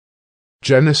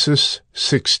Genesis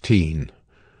 16.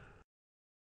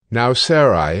 Now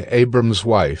Sarai, Abram's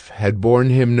wife, had borne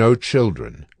him no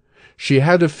children. She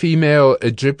had a female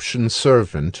Egyptian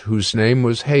servant whose name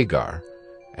was Hagar.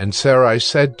 And Sarai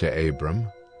said to Abram,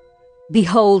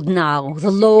 Behold now, the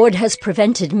Lord has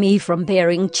prevented me from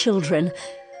bearing children.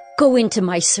 Go into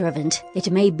my servant.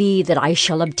 It may be that I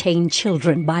shall obtain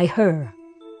children by her.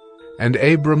 And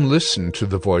Abram listened to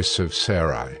the voice of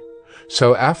Sarai.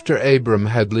 So after Abram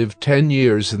had lived 10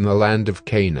 years in the land of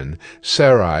Canaan,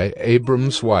 Sarai,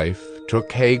 Abram's wife, took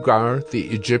Hagar the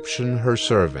Egyptian her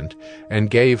servant, and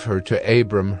gave her to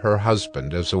Abram her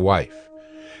husband as a wife.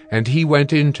 And he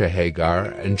went in to Hagar,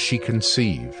 and she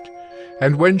conceived.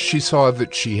 And when she saw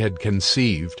that she had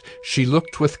conceived, she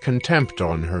looked with contempt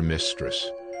on her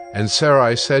mistress. And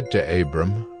Sarai said to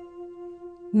Abram,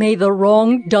 May the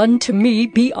wrong done to me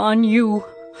be on you.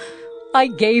 I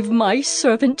gave my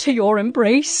servant to your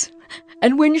embrace,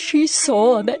 and when she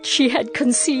saw that she had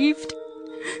conceived,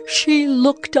 she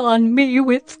looked on me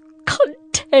with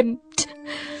contempt.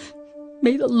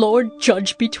 May the Lord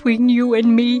judge between you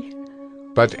and me.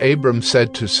 But Abram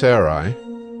said to Sarai,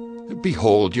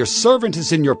 Behold, your servant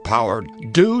is in your power.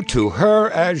 Do to her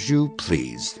as you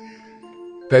please.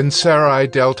 Then Sarai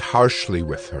dealt harshly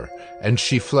with her, and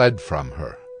she fled from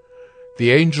her.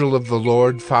 The angel of the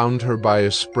Lord found her by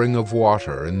a spring of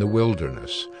water in the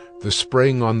wilderness, the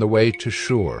spring on the way to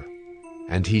Shur.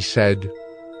 And he said,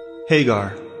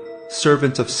 Hagar,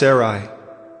 servant of Sarai,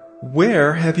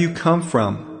 where have you come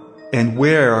from, and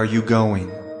where are you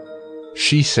going?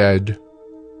 She said,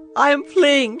 I am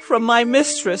fleeing from my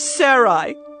mistress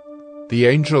Sarai. The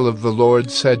angel of the Lord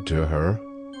said to her,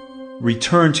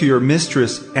 Return to your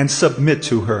mistress and submit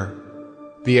to her.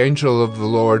 The angel of the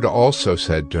Lord also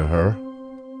said to her,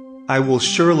 I will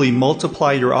surely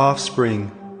multiply your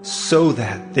offspring, so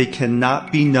that they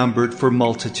cannot be numbered for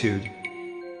multitude.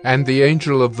 And the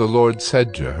angel of the Lord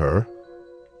said to her,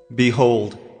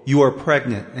 Behold, you are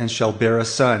pregnant and shall bear a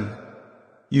son.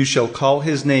 You shall call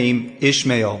his name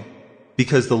Ishmael,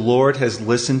 because the Lord has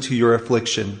listened to your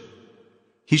affliction.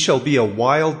 He shall be a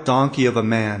wild donkey of a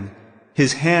man,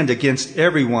 his hand against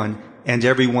everyone, and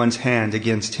everyone's hand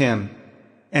against him.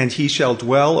 And he shall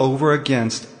dwell over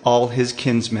against all his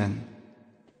kinsmen.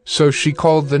 So she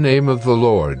called the name of the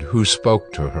Lord, who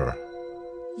spoke to her.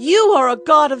 You are a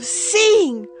God of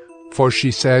seeing. For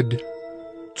she said,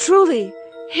 Truly,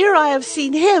 here I have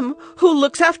seen him who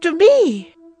looks after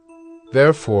me.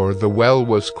 Therefore the well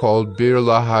was called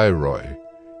Bir-lahai-roi.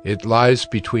 It lies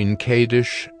between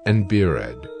Kadesh and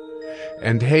Bered.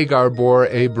 And Hagar bore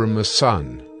Abram a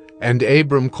son. And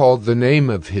Abram called the name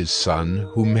of his son,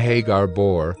 whom Hagar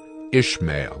bore,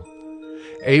 Ishmael.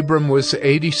 Abram was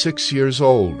 86 years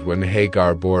old when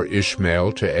Hagar bore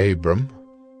Ishmael to Abram.